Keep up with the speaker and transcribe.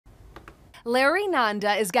Larry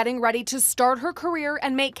Nanda is getting ready to start her career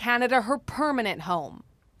and make Canada her permanent home.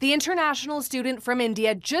 The international student from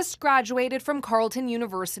India just graduated from Carleton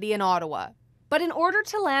University in Ottawa. But in order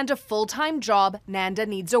to land a full-time job, Nanda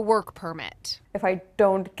needs a work permit. If I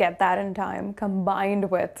don't get that in time, combined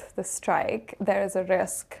with the strike, there is a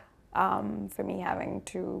risk for me having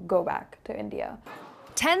to go back to India.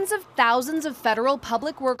 Tens of thousands of federal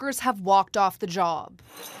public workers have walked off the job.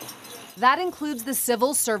 That includes the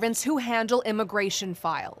civil servants who handle immigration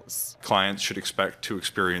files. Clients should expect to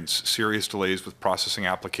experience serious delays with processing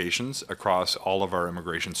applications across all of our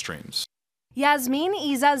immigration streams. Yasmin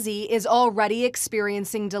Izazi is already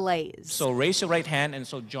experiencing delays. So raise your right hand and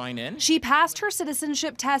so join in. She passed her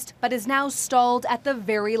citizenship test, but is now stalled at the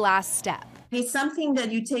very last step. It's something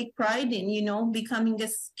that you take pride in, becoming a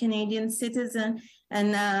Canadian citizen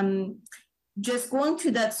and just going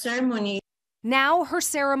to that ceremony. Now her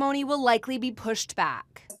ceremony will likely be pushed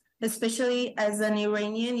back. Especially as an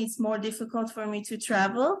Iranian, it's more difficult for me to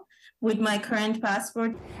travel with my current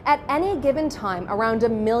passport. At any given time, around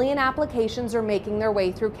 1 million applications are making their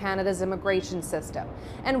way through Canada's immigration system.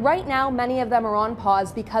 And right now, many of them are on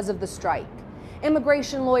pause because of the strike.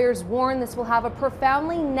 Immigration lawyers warn this will have a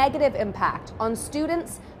profoundly negative impact on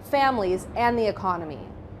students, families, and the economy.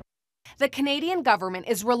 The Canadian government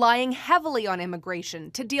is relying heavily on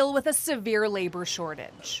immigration to deal with a severe labor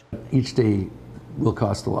shortage. Each day will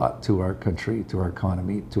cost a lot to our country, to our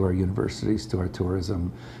economy, to our universities, to our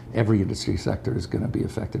tourism. Every industry sector is going to be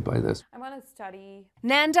affected by this. I want to study.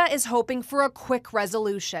 Nanda is hoping for a quick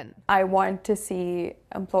resolution. I want to see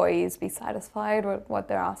employees be satisfied with what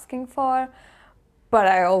they're asking for, but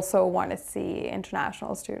I also want to see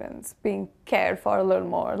international students being cared for a little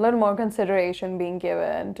more consideration being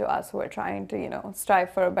given to us who are trying to,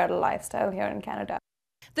 strive for a better lifestyle here in Canada.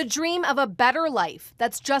 The dream of a better life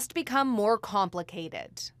that's just become more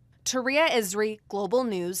complicated. Touria Izri, Global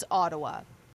News, Ottawa.